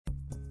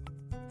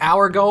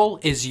Our goal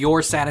is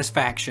your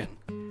satisfaction.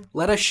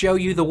 Let us show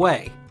you the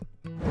way.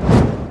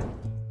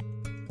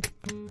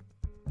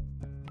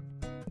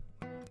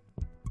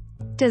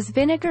 Does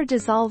vinegar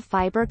dissolve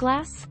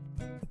fiberglass?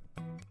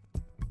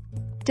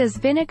 Does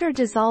vinegar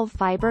dissolve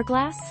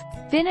fiberglass?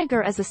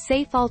 Vinegar is a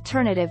safe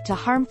alternative to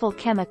harmful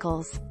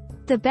chemicals.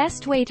 The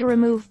best way to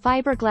remove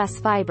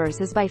fiberglass fibers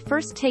is by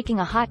first taking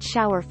a hot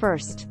shower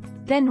first,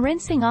 then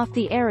rinsing off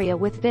the area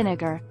with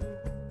vinegar.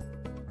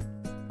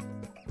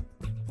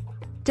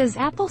 Does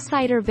apple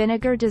cider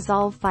vinegar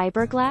dissolve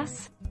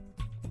fiberglass?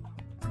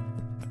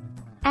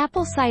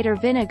 Apple cider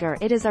vinegar,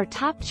 it is our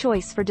top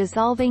choice for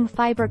dissolving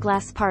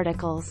fiberglass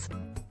particles.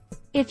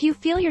 If you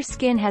feel your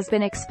skin has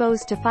been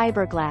exposed to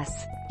fiberglass,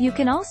 you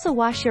can also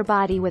wash your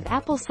body with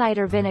apple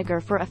cider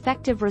vinegar for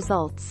effective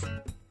results.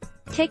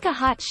 Take a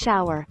hot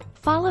shower,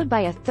 followed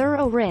by a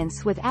thorough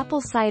rinse with apple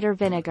cider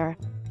vinegar.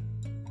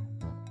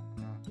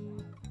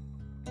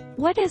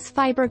 What is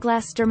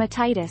fiberglass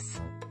dermatitis?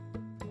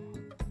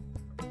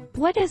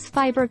 What is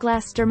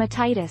fiberglass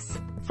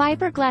dermatitis?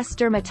 Fiberglass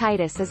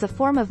dermatitis is a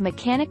form of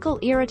mechanical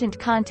irritant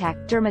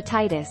contact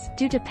dermatitis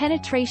due to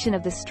penetration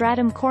of the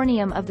stratum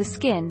corneum of the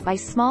skin by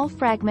small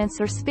fragments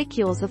or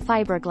spicules of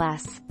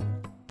fiberglass.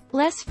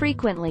 Less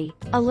frequently,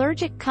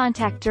 allergic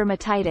contact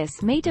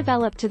dermatitis may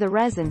develop to the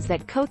resins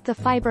that coat the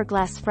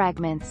fiberglass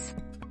fragments.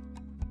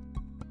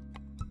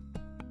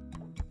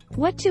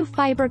 What do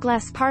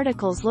fiberglass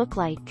particles look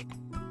like?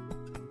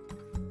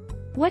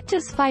 What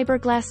does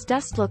fiberglass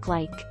dust look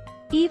like?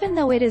 Even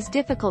though it is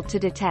difficult to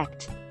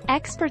detect,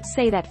 experts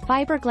say that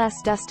fiberglass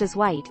dust is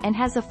white and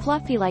has a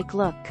fluffy-like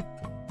look.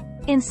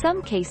 In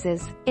some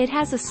cases, it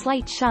has a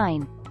slight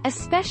shine,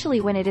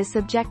 especially when it is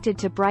subjected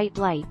to bright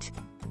light.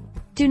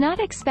 Do not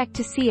expect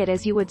to see it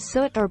as you would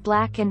soot or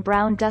black and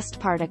brown dust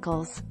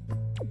particles.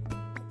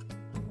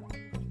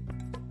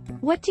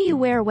 What do you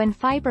wear when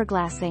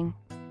fiberglassing?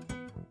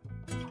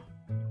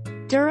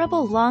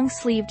 Durable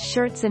long-sleeved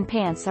shirts and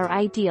pants are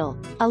ideal,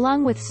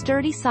 along with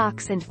sturdy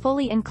socks and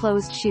fully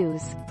enclosed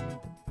shoes.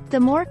 The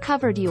more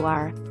covered you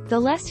are, the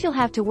less you'll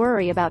have to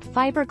worry about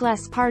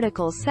fiberglass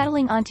particles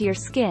settling onto your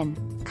skin,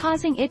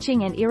 causing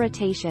itching and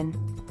irritation.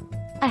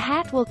 A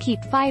hat will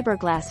keep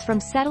fiberglass from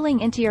settling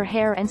into your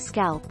hair and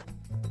scalp.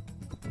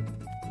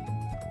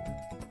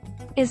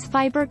 Is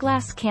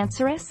fiberglass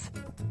cancerous?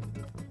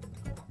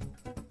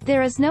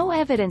 There is no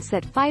evidence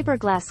that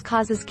fiberglass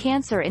causes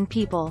cancer in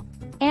people.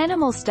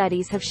 Animal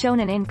studies have shown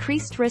an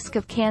increased risk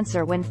of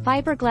cancer when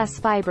fiberglass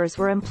fibers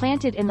were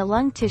implanted in the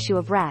lung tissue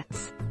of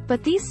rats,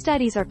 but these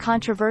studies are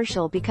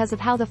controversial because of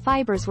how the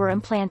fibers were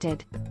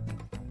implanted.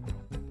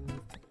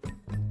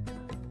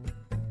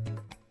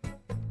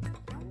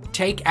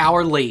 Take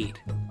our lead.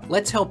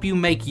 Let's help you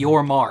make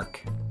your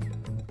mark.